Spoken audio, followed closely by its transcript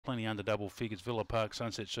Plenty under double figures. Villa Park,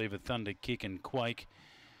 Sunset Shiva, Thunder Kick and Quake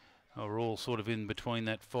are all sort of in between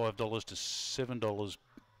that $5 to $7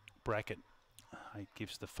 bracket. 8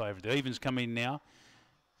 Gifts the favourite. The evens come in now.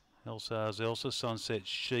 Elsar's Elsa, Sunset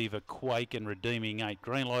Shiva, Quake and Redeeming 8.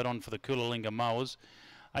 Green light on for the Coolalingga Mowers.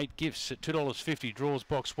 8 Gifts at $2.50. Draws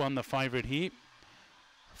box 1, the favourite here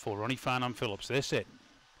for Ronnie Farnham Phillips. They're set.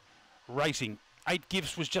 Racing. 8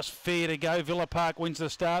 Gifts was just fair to go. Villa Park wins the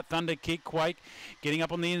start. Thunder Kick, Quake. Getting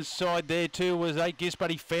up on the inside there too was 8 Gifts, but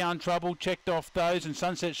he found trouble. Checked off those, and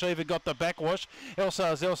Sunset Shiva got the backwash.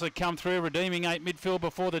 Elsar's Elsa come through. Redeeming 8 midfield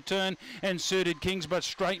before the turn, and Suited Kings, but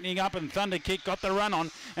straightening up, and Thunder Kick got the run on,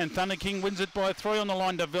 and Thunder King wins it by 3 on the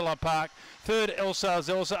line to Villa Park. Third, Elsar's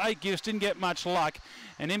Elsa. 8 Gifts didn't get much luck,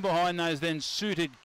 and in behind those then Suited